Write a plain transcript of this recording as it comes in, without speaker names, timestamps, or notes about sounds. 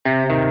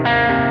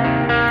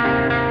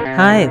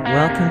Hi,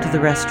 welcome to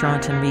the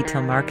Restaurant and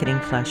Retail Marketing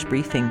Flash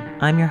Briefing.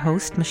 I'm your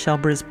host, Michelle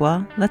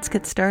Brisbois. Let's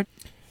get started.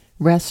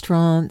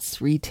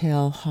 Restaurants,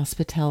 retail,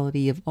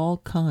 hospitality of all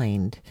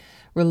kind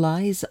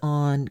relies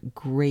on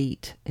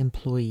great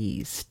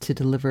employees to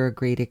deliver a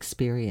great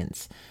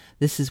experience.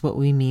 This is what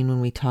we mean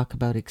when we talk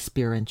about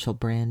experiential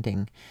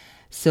branding.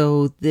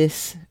 So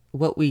this,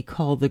 what we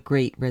call the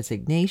Great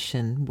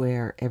Resignation,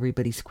 where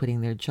everybody's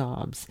quitting their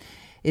jobs,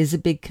 is a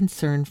big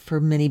concern for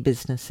many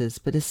businesses,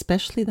 but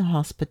especially the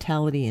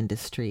hospitality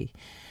industry.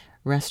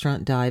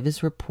 Restaurant Dive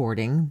is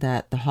reporting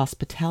that the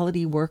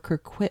hospitality worker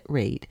quit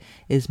rate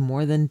is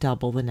more than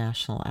double the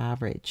national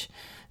average.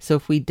 So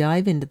if we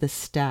dive into the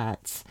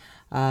stats,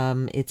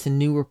 it's a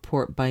new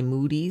report by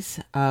Moody's,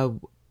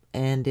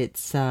 and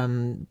it's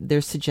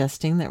they're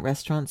suggesting that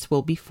restaurants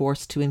will be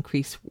forced to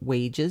increase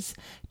wages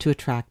to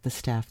attract the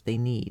staff they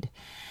need.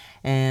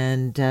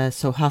 And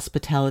so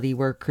hospitality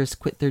workers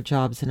quit their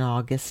jobs in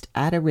August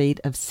at a rate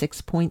of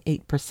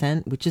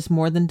 6.8%, which is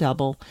more than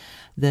double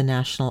the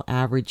national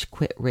average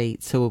quit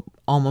rate. So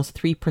almost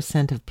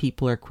 3% of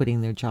people are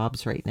quitting their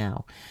jobs right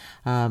now.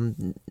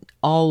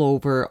 All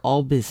over,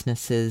 all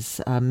businesses,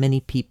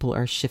 many people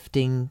are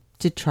shifting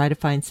to try to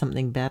find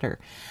something better.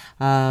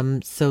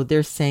 So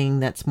they're saying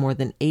that's more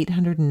than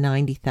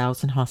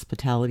 890,000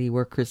 hospitality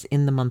workers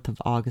in the month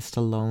of August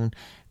alone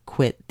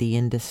quit the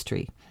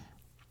industry.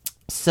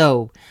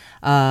 So,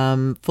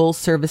 full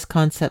service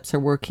concepts are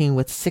working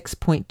with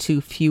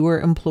 6.2 fewer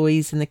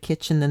employees in the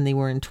kitchen than they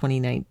were in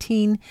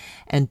 2019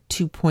 and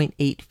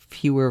 2.8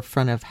 fewer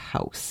front of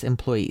house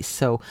employees.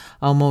 So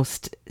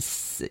almost,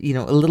 a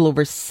little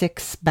over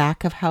 6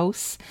 back of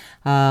house,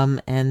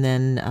 and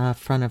then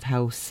front of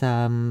house,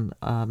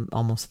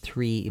 almost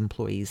 3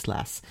 employees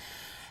less.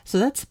 So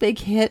that's a big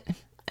hit.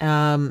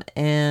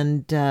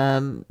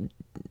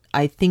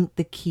 I think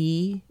the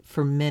key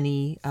for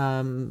many,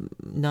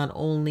 not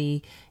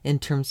only in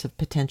terms of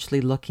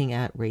potentially looking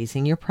at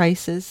raising your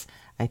prices,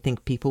 I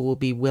think people will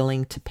be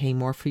willing to pay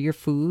more for your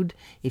food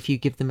if you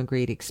give them a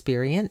great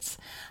experience.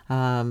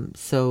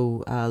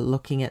 So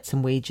looking at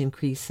some wage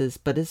increases,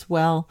 but as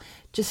well,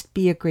 just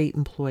be a great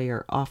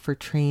employer, offer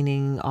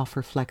training,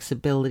 offer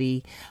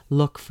flexibility,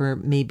 look for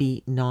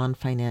maybe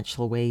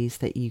non-financial ways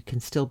that you can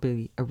still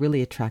be a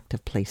really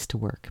attractive place to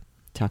work.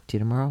 Talk to you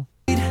tomorrow.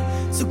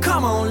 So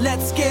come on,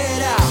 let's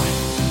get out.